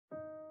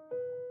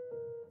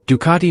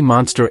Ducati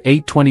Monster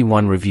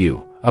 821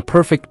 Review, a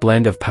perfect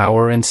blend of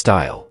power and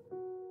style.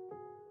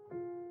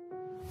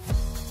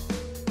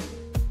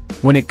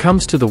 When it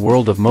comes to the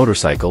world of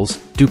motorcycles,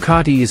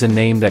 Ducati is a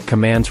name that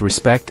commands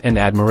respect and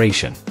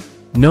admiration.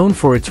 Known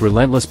for its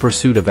relentless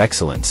pursuit of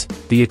excellence,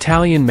 the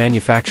Italian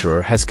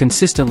manufacturer has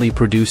consistently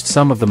produced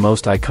some of the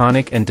most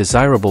iconic and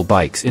desirable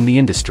bikes in the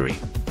industry.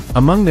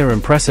 Among their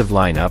impressive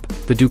lineup,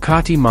 the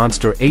Ducati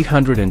Monster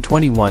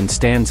 821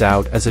 stands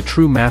out as a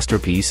true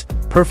masterpiece,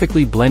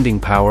 perfectly blending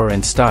power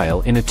and style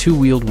in a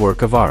two-wheeled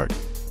work of art.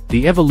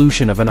 The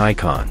evolution of an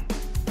icon.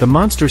 The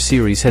Monster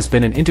series has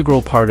been an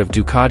integral part of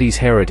Ducati's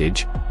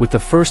heritage, with the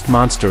first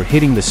Monster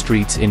hitting the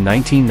streets in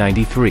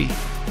 1993.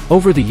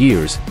 Over the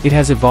years, it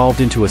has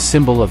evolved into a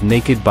symbol of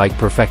naked bike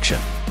perfection.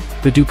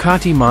 The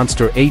Ducati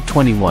Monster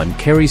 821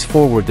 carries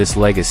forward this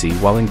legacy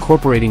while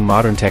incorporating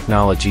modern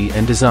technology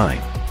and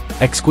design.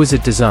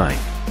 Exquisite design.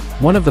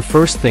 One of the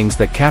first things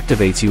that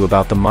captivates you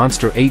about the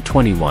Monster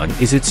 821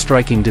 is its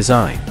striking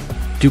design.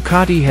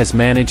 Ducati has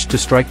managed to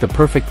strike the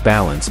perfect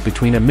balance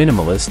between a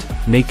minimalist,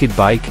 naked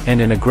bike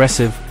and an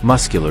aggressive,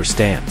 muscular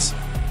stance.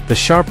 The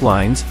sharp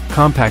lines,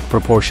 compact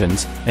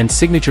proportions, and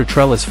signature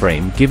trellis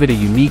frame give it a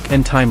unique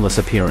and timeless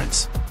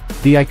appearance.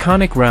 The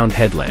iconic round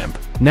headlamp,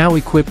 now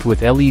equipped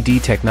with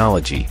LED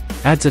technology,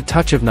 adds a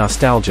touch of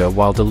nostalgia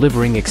while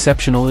delivering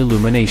exceptional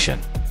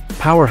illumination.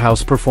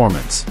 Powerhouse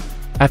performance.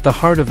 At the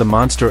heart of the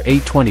Monster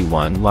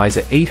 821 lies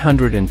a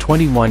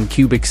 821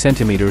 cubic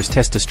centimeters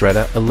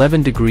Testastretta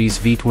 11 degrees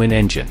V-twin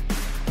engine.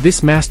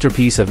 This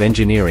masterpiece of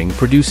engineering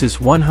produces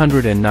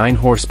 109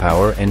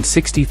 horsepower and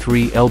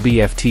 63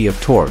 lb-ft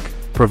of torque,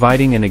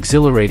 providing an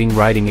exhilarating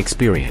riding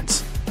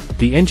experience.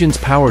 The engine's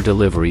power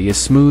delivery is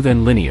smooth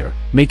and linear,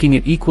 making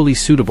it equally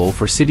suitable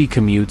for city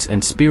commutes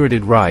and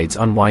spirited rides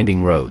on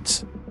winding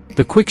roads.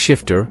 The quick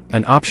shifter,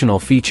 an optional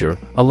feature,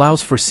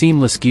 allows for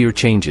seamless gear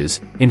changes,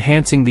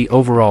 enhancing the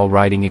overall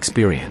riding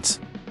experience.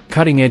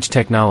 Cutting-edge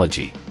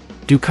technology.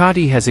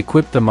 Ducati has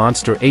equipped the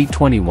Monster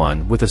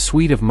 821 with a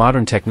suite of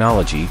modern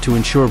technology to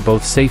ensure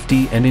both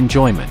safety and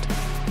enjoyment.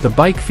 The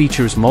bike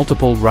features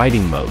multiple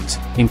riding modes,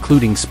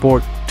 including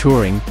sport,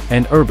 touring,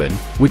 and urban,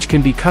 which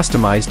can be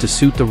customized to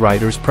suit the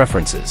rider's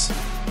preferences.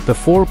 The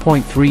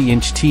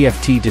 4.3-inch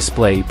TFT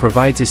display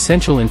provides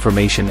essential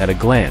information at a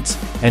glance,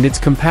 and it's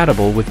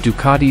compatible with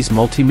Ducati's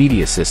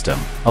multimedia system,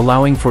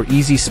 allowing for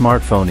easy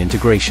smartphone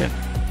integration.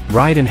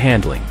 Ride and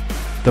handling.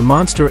 The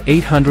Monster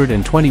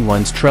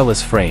 821's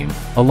trellis frame,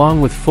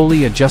 along with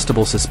fully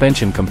adjustable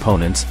suspension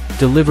components,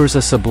 delivers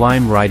a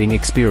sublime riding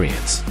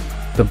experience.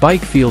 The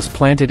bike feels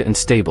planted and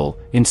stable,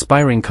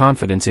 inspiring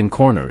confidence in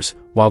corners,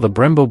 while the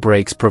Brembo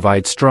brakes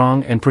provide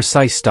strong and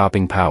precise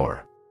stopping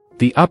power.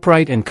 The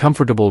upright and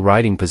comfortable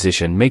riding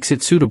position makes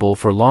it suitable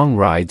for long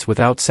rides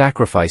without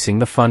sacrificing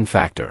the fun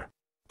factor.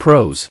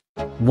 Pros.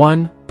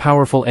 1.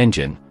 Powerful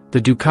engine. The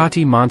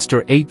Ducati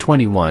Monster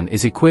 821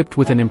 is equipped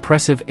with an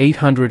impressive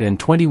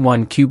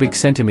 821 cubic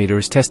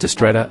centimeters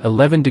Testastretta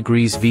 11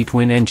 degrees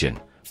V-twin engine,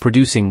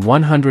 producing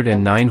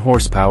 109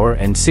 horsepower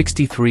and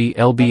 63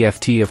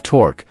 lb-ft of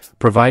torque,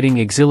 providing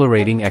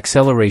exhilarating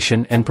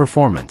acceleration and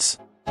performance.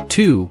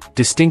 2.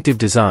 Distinctive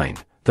design.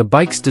 The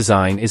bike's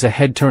design is a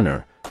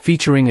head-turner,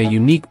 featuring a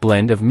unique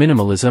blend of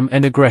minimalism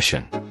and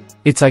aggression.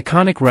 Its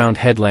iconic round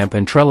headlamp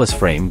and trellis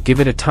frame give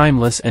it a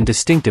timeless and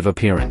distinctive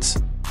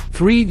appearance.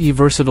 3.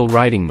 Versatile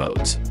riding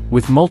modes.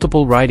 With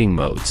multiple riding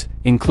modes,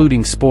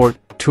 including sport,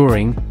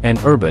 touring, and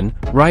urban,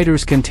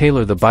 riders can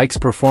tailor the bike's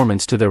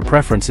performance to their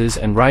preferences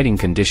and riding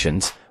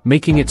conditions,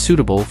 making it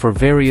suitable for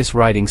various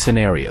riding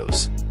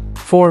scenarios.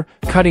 4.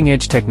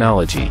 Cutting-edge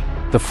technology.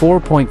 The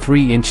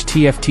 4.3-inch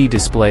TFT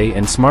display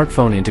and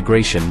smartphone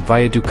integration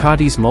via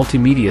Ducati's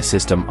multimedia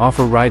system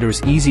offer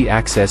riders easy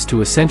access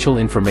to essential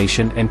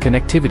information and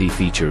connectivity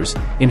features,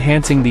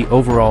 enhancing the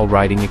overall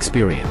riding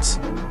experience.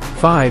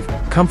 5.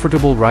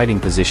 Comfortable riding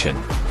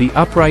position. The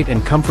upright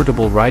and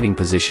comfortable riding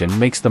position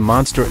makes the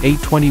Monster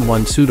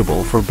 821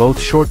 suitable for both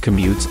short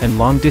commutes and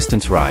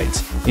long-distance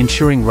rides,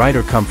 ensuring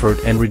rider comfort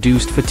and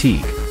reduced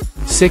fatigue.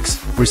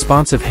 6.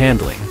 Responsive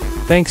handling.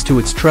 Thanks to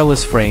its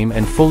trellis frame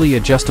and fully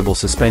adjustable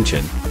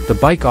suspension, the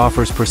bike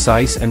offers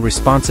precise and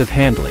responsive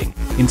handling,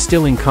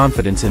 instilling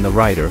confidence in the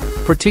rider,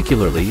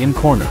 particularly in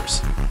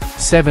corners.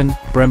 7.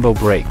 Brembo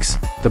brakes.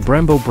 The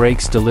Brembo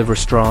brakes deliver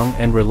strong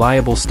and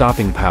reliable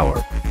stopping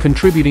power,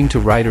 contributing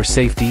to rider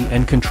safety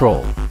and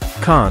control.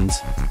 Cons.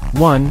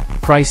 1.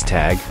 Price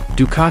tag.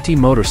 Ducati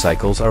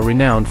motorcycles are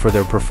renowned for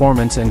their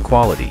performance and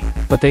quality,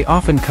 but they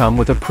often come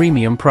with a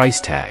premium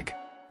price tag.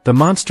 The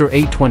Monster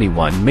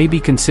 821 may be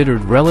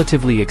considered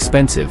relatively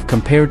expensive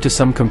compared to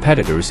some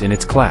competitors in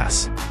its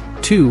class.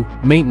 2.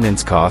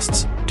 Maintenance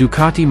costs.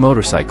 Ducati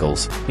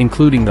motorcycles,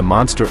 including the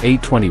Monster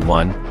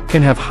 821,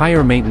 can have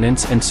higher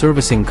maintenance and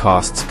servicing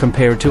costs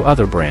compared to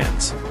other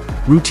brands.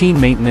 Routine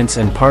maintenance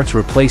and parts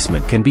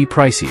replacement can be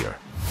pricier.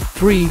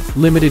 3.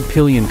 Limited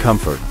pillion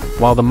comfort.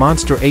 While the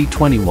Monster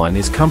 821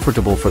 is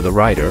comfortable for the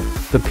rider,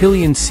 the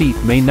pillion seat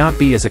may not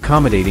be as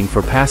accommodating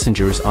for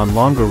passengers on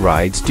longer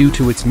rides due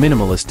to its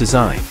minimalist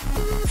design.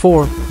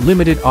 4.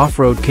 Limited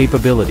off-road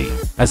capability.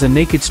 As a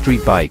naked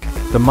street bike,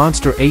 the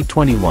Monster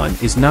 821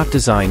 is not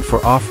designed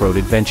for off-road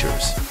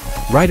adventures.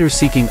 Riders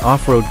seeking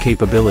off-road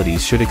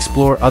capabilities should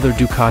explore other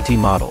Ducati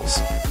models.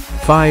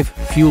 5.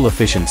 Fuel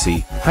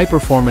efficiency.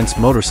 High-performance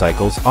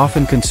motorcycles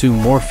often consume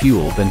more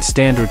fuel than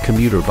standard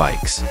commuter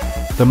bikes.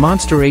 The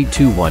Monster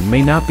 821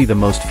 may not be the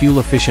most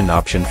fuel-efficient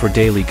option for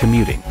daily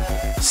commuting.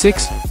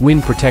 6.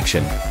 Wind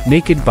protection.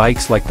 Naked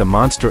bikes like the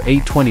Monster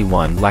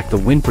 821 lack the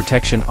wind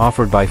protection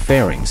offered by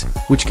fairings,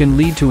 which can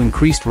lead to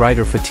increased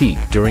rider fatigue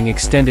during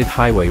extended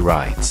highway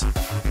rides.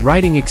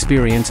 Riding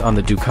experience on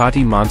the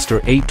Ducati Monster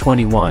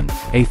 821,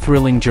 a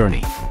thrilling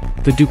journey.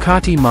 The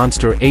Ducati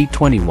Monster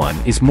 821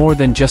 is more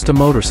than just a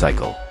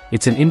motorcycle,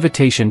 it's an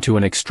invitation to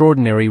an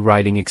extraordinary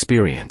riding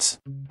experience.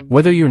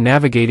 Whether you're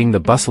navigating the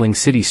bustling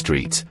city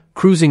streets,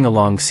 cruising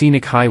along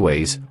scenic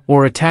highways,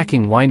 or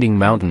attacking winding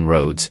mountain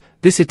roads,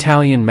 this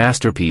Italian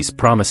masterpiece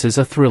promises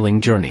a thrilling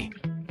journey.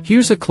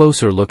 Here's a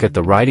closer look at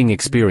the riding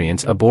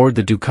experience aboard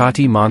the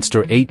Ducati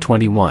Monster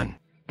 821.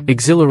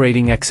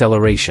 Exhilarating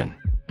acceleration.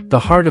 The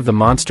heart of the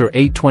Monster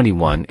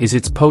 821 is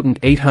its potent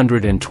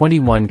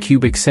 821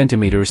 cubic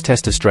centimeters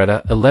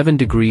testostrata 11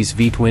 degrees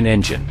V-twin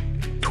engine.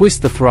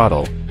 Twist the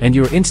throttle, and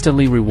you're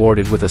instantly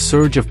rewarded with a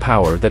surge of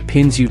power that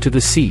pins you to the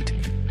seat.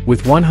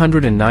 With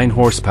 109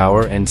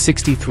 horsepower and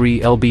 63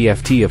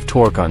 lb-ft of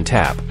torque on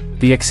tap,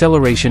 the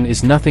acceleration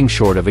is nothing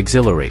short of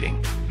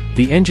exhilarating.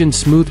 The engine's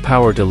smooth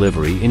power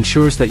delivery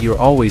ensures that you're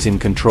always in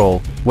control,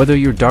 whether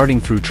you're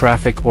darting through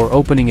traffic or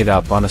opening it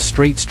up on a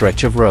straight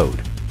stretch of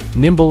road.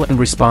 Nimble and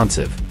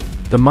responsive.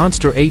 The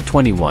Monster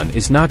 821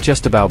 is not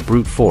just about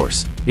brute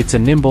force, it's a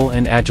nimble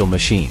and agile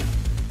machine.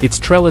 Its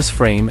trellis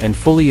frame and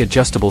fully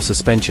adjustable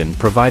suspension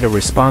provide a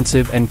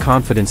responsive and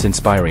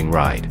confidence-inspiring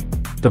ride.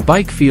 The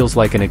bike feels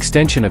like an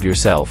extension of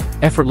yourself,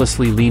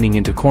 effortlessly leaning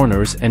into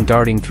corners and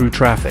darting through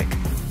traffic.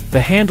 The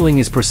handling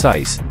is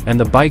precise, and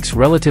the bike's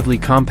relatively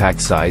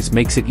compact size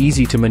makes it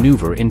easy to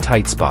maneuver in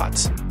tight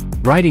spots.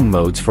 Riding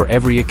modes for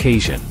every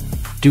occasion.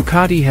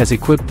 Ducati has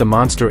equipped the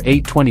Monster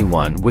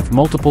 821 with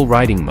multiple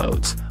riding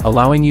modes,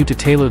 allowing you to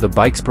tailor the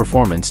bike's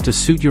performance to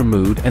suit your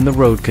mood and the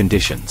road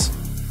conditions.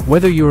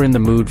 Whether you're in the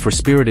mood for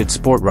spirited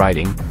sport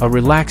riding, a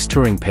relaxed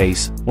touring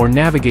pace, or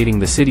navigating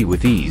the city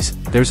with ease,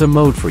 there's a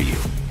mode for you.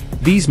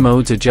 These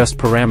modes adjust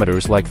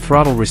parameters like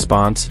throttle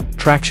response,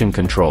 traction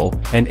control,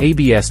 and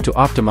ABS to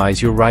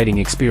optimize your riding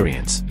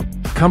experience.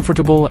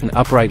 Comfortable and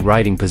upright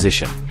riding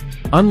position.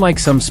 Unlike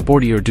some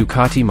sportier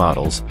Ducati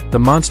models, the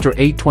Monster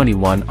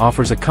 821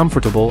 offers a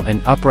comfortable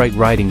and upright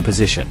riding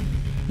position.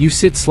 You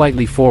sit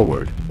slightly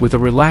forward, with a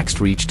relaxed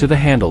reach to the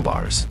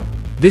handlebars.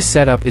 This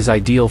setup is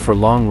ideal for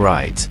long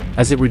rides,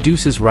 as it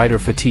reduces rider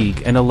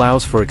fatigue and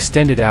allows for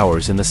extended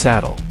hours in the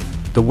saddle.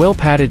 The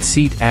well-padded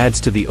seat adds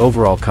to the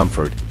overall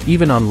comfort,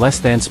 even on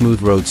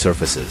less-than-smooth road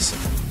surfaces.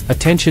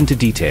 Attention to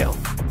detail.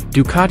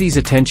 Ducati's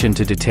attention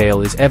to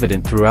detail is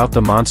evident throughout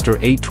the Monster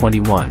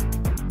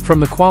 821. From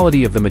the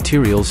quality of the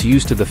materials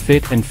used to the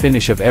fit and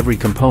finish of every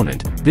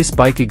component, this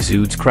bike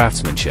exudes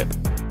craftsmanship.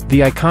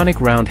 The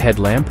iconic round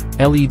headlamp,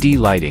 LED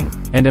lighting,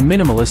 and a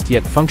minimalist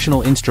yet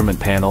functional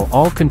instrument panel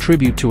all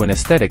contribute to an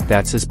aesthetic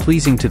that's as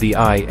pleasing to the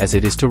eye as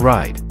it is to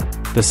ride.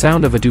 The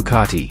sound of a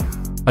Ducati.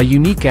 A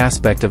unique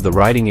aspect of the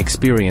riding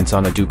experience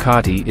on a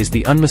Ducati is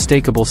the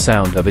unmistakable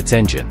sound of its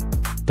engine.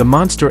 The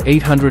Monster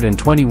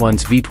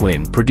 821's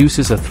V-twin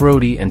produces a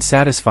throaty and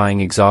satisfying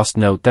exhaust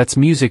note that's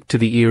music to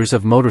the ears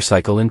of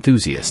motorcycle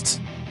enthusiasts.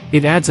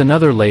 It adds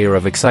another layer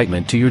of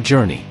excitement to your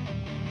journey.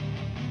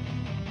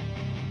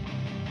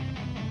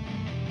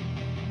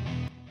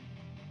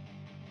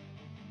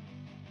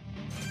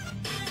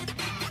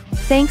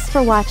 Thanks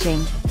for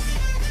watching.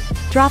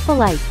 Drop a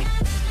like,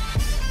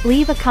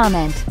 leave a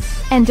comment,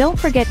 and don't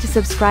forget to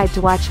subscribe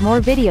to watch more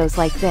videos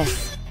like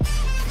this.